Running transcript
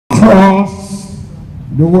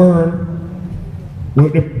the world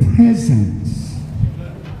with the presence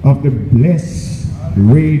of the blessed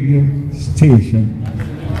radio station,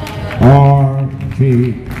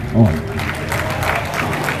 RJO.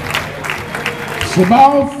 It's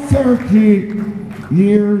about 30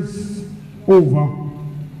 years over.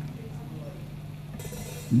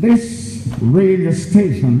 This radio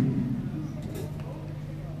station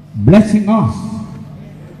blessing us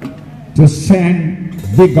to send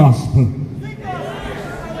the gospel.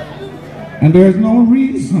 And there is no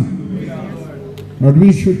reason that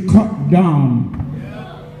we should cut down,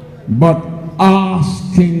 but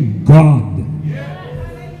asking God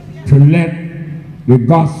to let the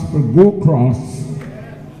gospel go across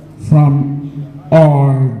from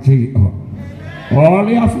RJO. All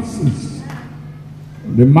the officers,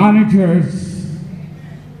 the managers,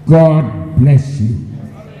 God bless you.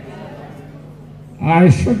 I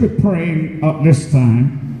should be praying at this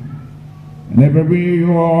time. And everywhere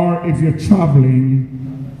you are, if you're traveling,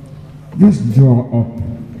 just draw up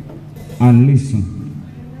and listen.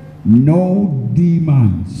 No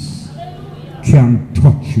demons can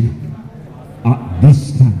touch you at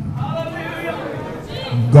this time.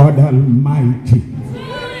 God Almighty,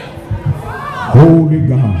 Holy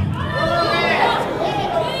God,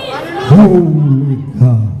 Holy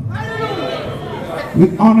God,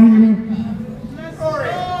 we honor you,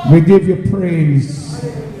 we give you praise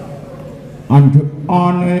unto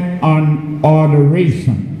honor and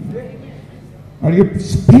adoration. And you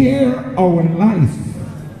spare our life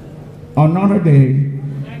another day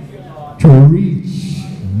to reach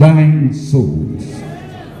dying souls.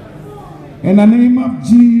 In the name of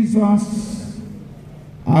Jesus,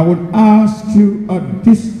 I would ask you at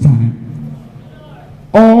this time,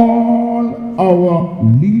 all our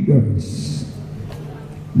leaders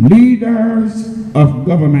of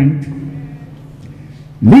government,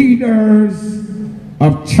 leaders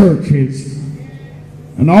of churches,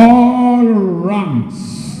 and all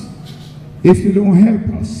ranks, if you don't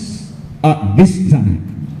help us at this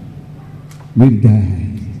time, we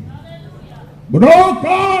die. But oh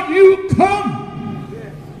God, you come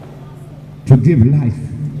to give life,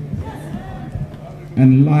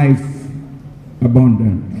 and life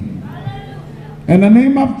abundant. In the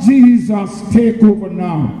name of Jesus, take over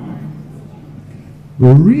now.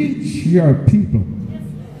 Reach your people.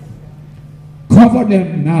 Cover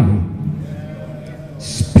them now.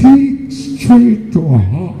 Speak straight to our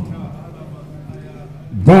heart.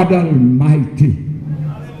 God Almighty,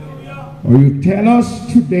 or you tell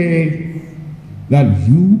us today that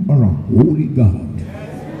you are a holy God.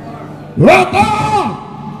 Oh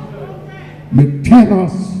God! You tell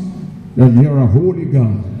us that you're a holy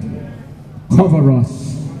God. Cover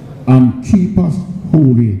us and keep us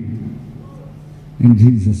holy. In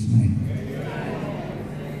Jesus' name.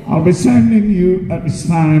 I'll be sending you at this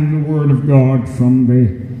time the word of God from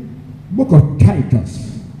the book of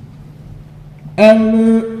Titus.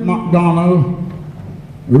 Elder MacDonald,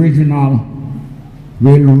 original,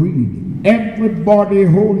 will read. Everybody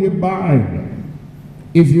hold your Bible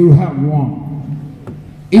if you have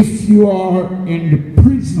one. If you are in the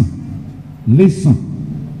prison, listen.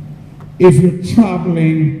 If you're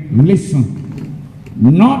traveling, listen.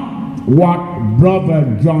 Not what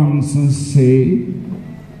Brother Johnson said,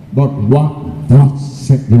 but what thus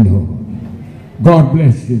said the Lord. God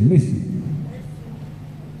bless you. Listen.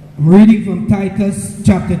 Reading from Titus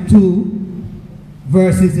chapter 2,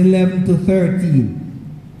 verses 11 to 13.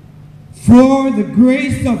 For the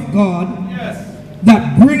grace of God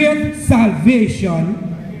that bringeth salvation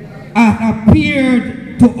hath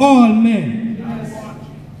appeared to all men,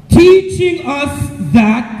 teaching us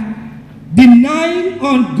that, denying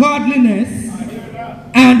ungodliness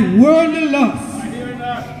and worldly lust,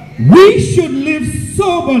 we should live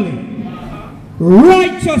soberly,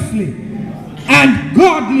 righteously, and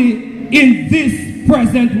godly in this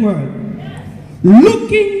present world,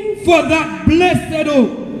 looking for that blessed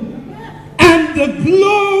hope and the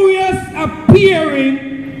glorious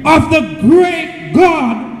appearing of the great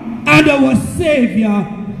God and our Savior,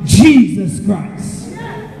 Jesus Christ.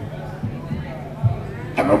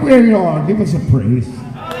 Everywhere you are, give us a praise.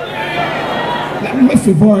 Let me lift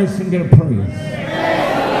your voice and get a praise.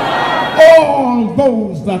 All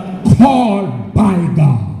those that called by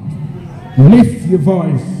God, lift your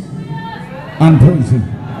voice and praise Him.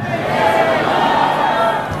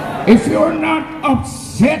 If you're not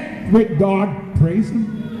upset with God, praise Him.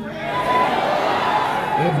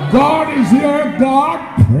 If God is your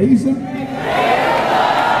God, praise Him.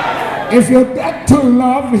 If you get to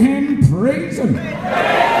love Him, praise Him.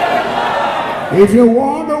 If you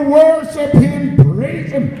want to worship Him,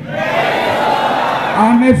 praise Him.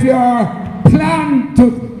 And if you're plan to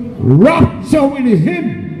rapture with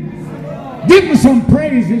him. Give me some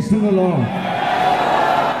praises to the Lord.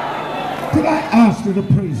 Could I ask you to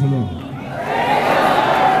praise the Lord?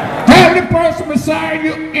 Tell the person beside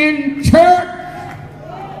you in church,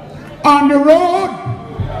 on the road,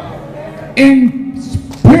 in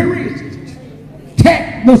spirit.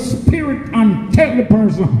 Take the spirit and tell the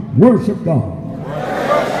person, worship God.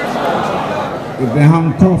 If the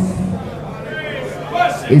handcuff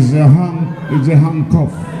is the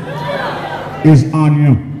handcuff is on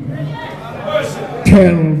you,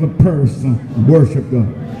 tell the person, worship God.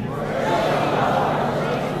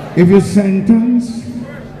 If you're sentenced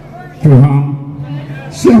to hang,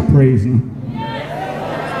 say praise him.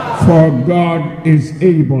 For God is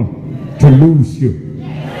able to loose you.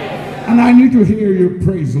 And I need to hear you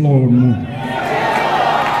praise the Lord more.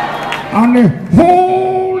 And the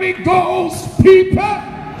Holy Ghost people,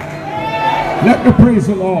 let me praise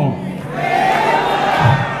the Lord.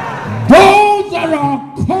 Those that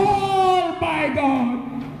are called by God,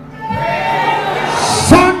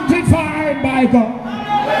 sanctified by God,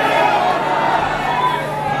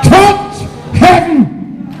 touch heaven,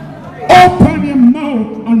 open your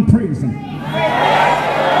mouth and praise him.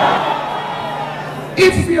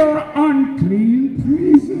 If you're unclean,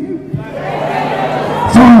 praise him.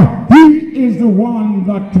 For he is the one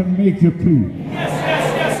that can make you clean.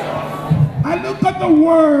 I look at the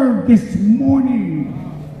word this morning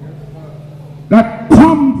that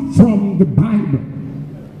comes from the Bible.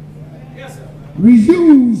 We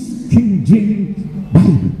use King James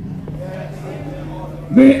Bible.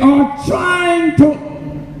 They are trying to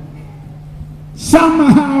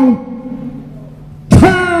somehow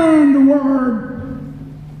turn the word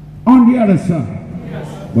on the other side.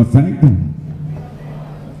 But thank God,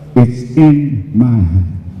 it's in my hand.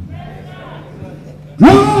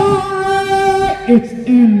 Glory, it's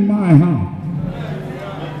in my heart.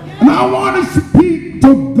 And I want to speak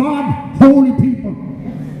to God, holy people,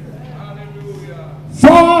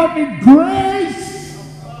 for the grace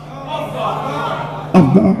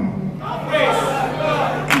of God. I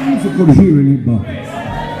don't know if you could hear anybody.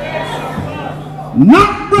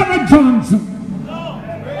 Not Brother Johnson.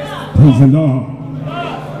 Praise the Lord.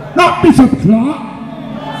 Not Bishop Clark.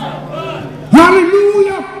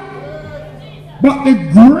 Hallelujah. But the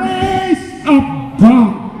grace of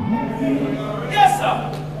God. Yes, sir.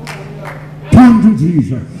 Come to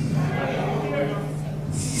Jesus.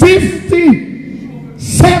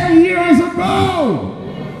 57 years ago,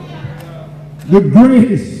 the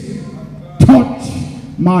grace touched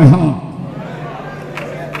my heart.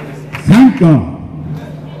 Thank God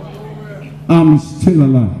I'm still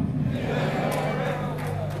alive.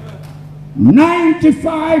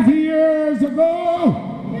 95 years ago,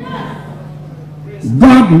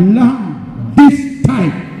 God land this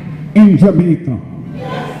time in Jamaica.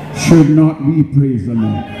 Should not we praise the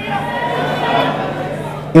Lord?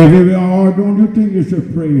 Everywhere, don't you think you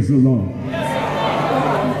should praise the Lord?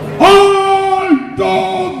 All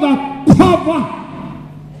those that cover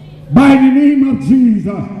by the name of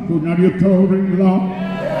Jesus, could not you covering the Lord?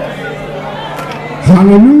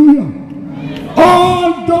 Hallelujah.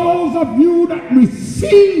 All those of you that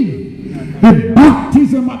receive the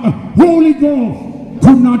baptism of the Holy Ghost,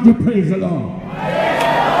 could not you praise the Lord?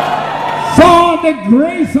 For the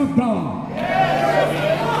grace of God.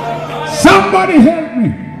 Somebody help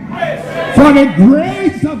me. For the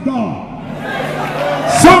grace of God.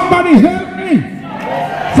 Somebody help me.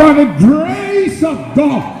 For the grace of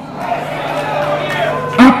God.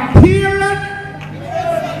 Appeareth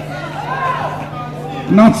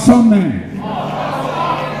not some men.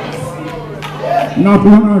 Not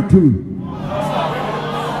one or two.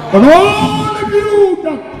 But all of you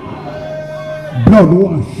that blood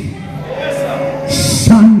washed,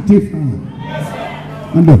 sanctified,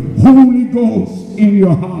 and the Holy Ghost in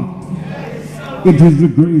your heart. It is the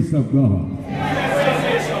grace of God.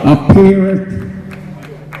 Appeareth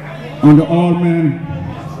unto all men,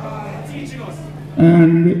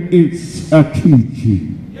 and it's a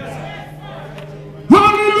teaching.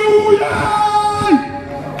 Hallelujah!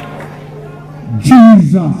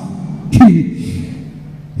 Jesus teach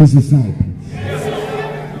his disciples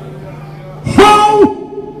how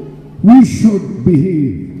we should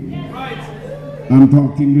behave. I'm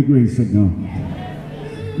talking the grace of God.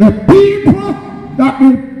 The people that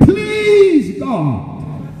will please God.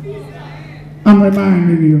 I'm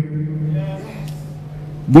reminding you,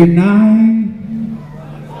 denying,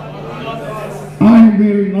 I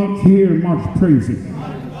will not hear much praising,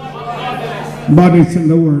 but it's in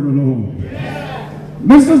the word of the Lord.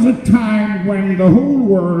 This is a time when the whole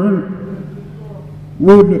world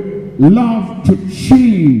would love to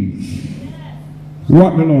change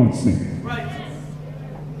what the Lord said.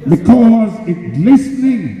 Because it's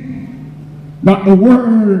listening that the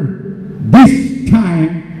word this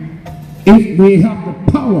time, if we have the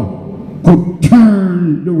power, could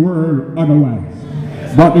turn the world otherwise.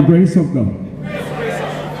 But the grace of God.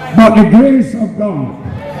 But the grace of God.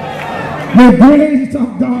 The grace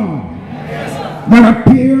of God that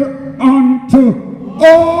appear unto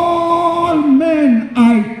all men.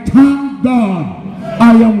 I thank God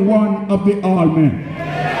I am one of the all men.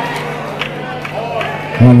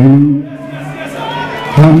 Hallelujah.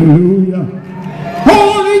 Hallelujah.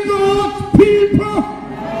 Holy Ghost people,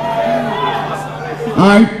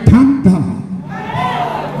 I thank God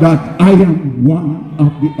that I am one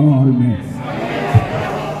of the all men.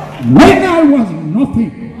 When I was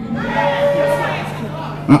nothing,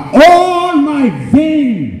 all my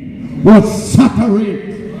vein was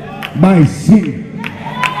saturated by sin.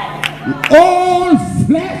 All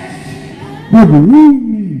flesh would ruin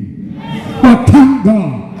me. But thank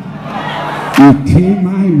God, He came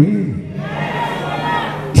my way,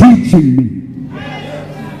 teaching me.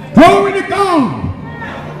 Glory to God.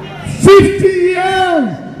 50 years,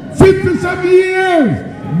 57 years,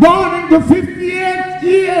 born into 58th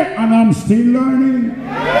year, and I'm still learning.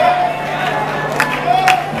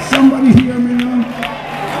 Somebody hear me now?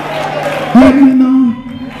 Hear me now?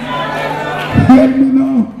 Hear me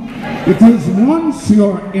now? Because once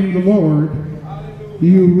you're in the Lord,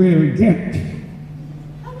 you will get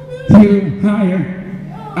higher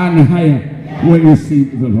and higher when you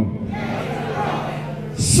seek the Lord.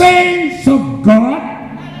 Saints of God,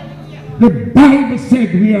 the Bible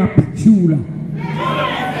said we are peculiar.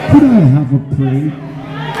 Could I have a prayer?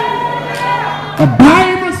 The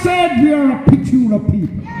Bible said we are a peculiar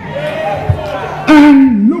people.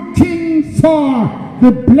 And looking for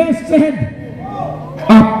the blessed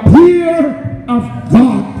appear of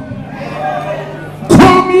God.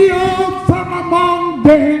 Coming out from among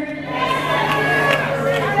them.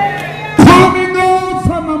 Coming out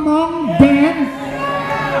from among them.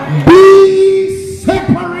 Be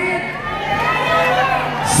separate,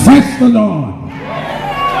 says the Lord.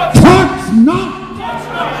 Touch not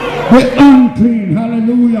the unclean.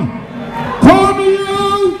 Hallelujah. Coming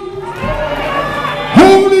out,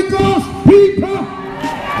 Holy Ghost people,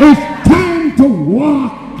 it's time to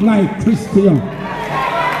walk like Christian,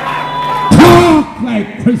 talk like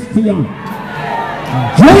Christian,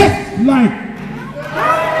 dress like.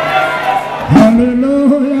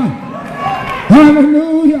 Hallelujah.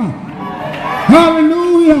 Hallelujah.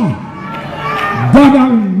 Hallelujah. God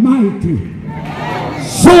Almighty.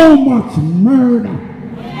 So much murder.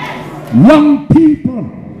 Young people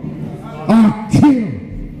are killed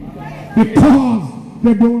because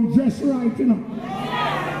they don't dress right, you know.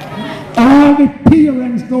 All the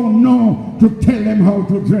parents don't know to tell them how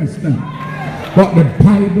to dress them. But the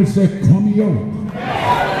Bible says, come here.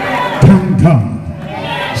 Thank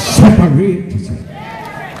God. Separate yourself.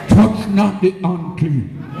 Touch not the unclean.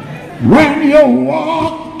 When you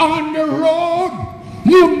walk on the road,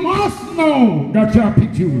 you must know that you are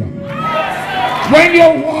peculiar. When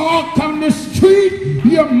you walk on the street,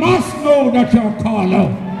 you must know that you are called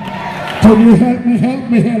out. Could you help me, help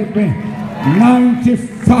me, help me?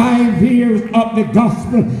 95 years of the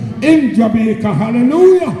gospel in Jamaica,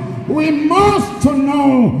 hallelujah. We must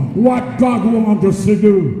know what God wants us to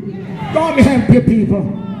do. God help you people.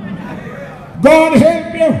 God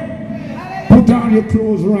help you. Put on your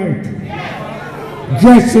clothes right.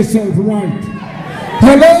 Dress yourself right.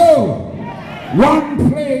 Hello.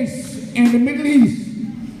 One place in the Middle East,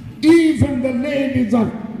 even the ladies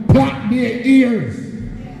that plait their ears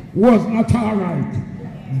was not all right.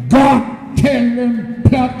 God tell them,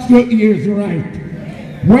 plait your ears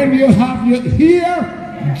right. When you have your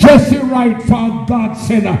hair, dress it right, for God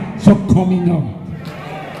said that. So coming out.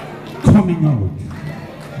 Coming out.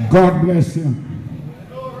 God bless you.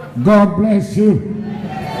 God bless you.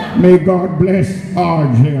 May God bless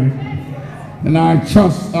RJ. And I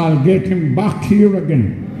trust I'll get him back here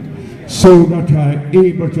again so that I'm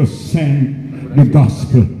able to send the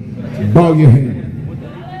gospel. Bow your head.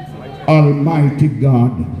 Almighty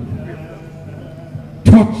God,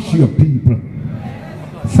 touch your people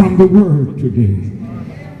from the word today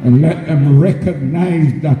and let them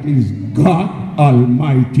recognize that is God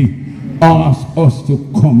Almighty ask us to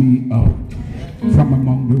come out from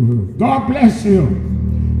among the world. God bless you.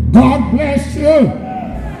 God bless you.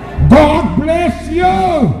 God bless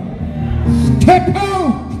you. Step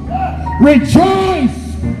out.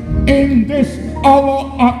 Rejoice in this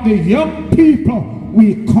hour of the young people.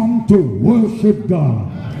 We come to worship God.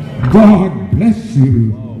 God bless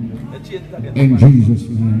you. In Jesus'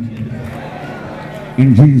 name.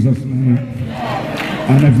 In Jesus' name.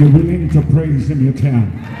 And if you're willing to praise him, you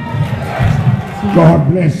can.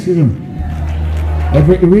 God bless you.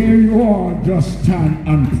 Everywhere you are, just stand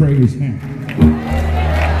and praise him.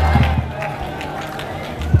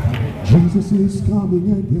 Jesus is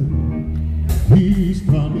coming again. He's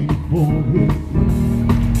coming for you.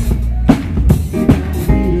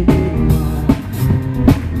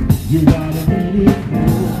 You got